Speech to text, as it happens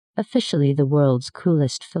Officially the world's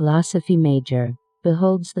coolest philosophy major,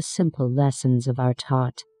 beholds the simple lessons of our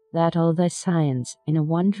taught, that all thy science, in a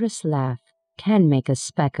wondrous laugh, can make a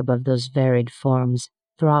speck above those varied forms,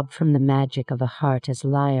 throb from the magic of a heart as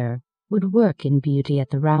lyre would work in beauty at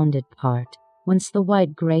the rounded part, whence the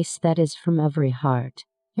white grace that is from every heart.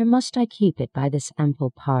 Here must I keep it by this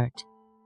ample part,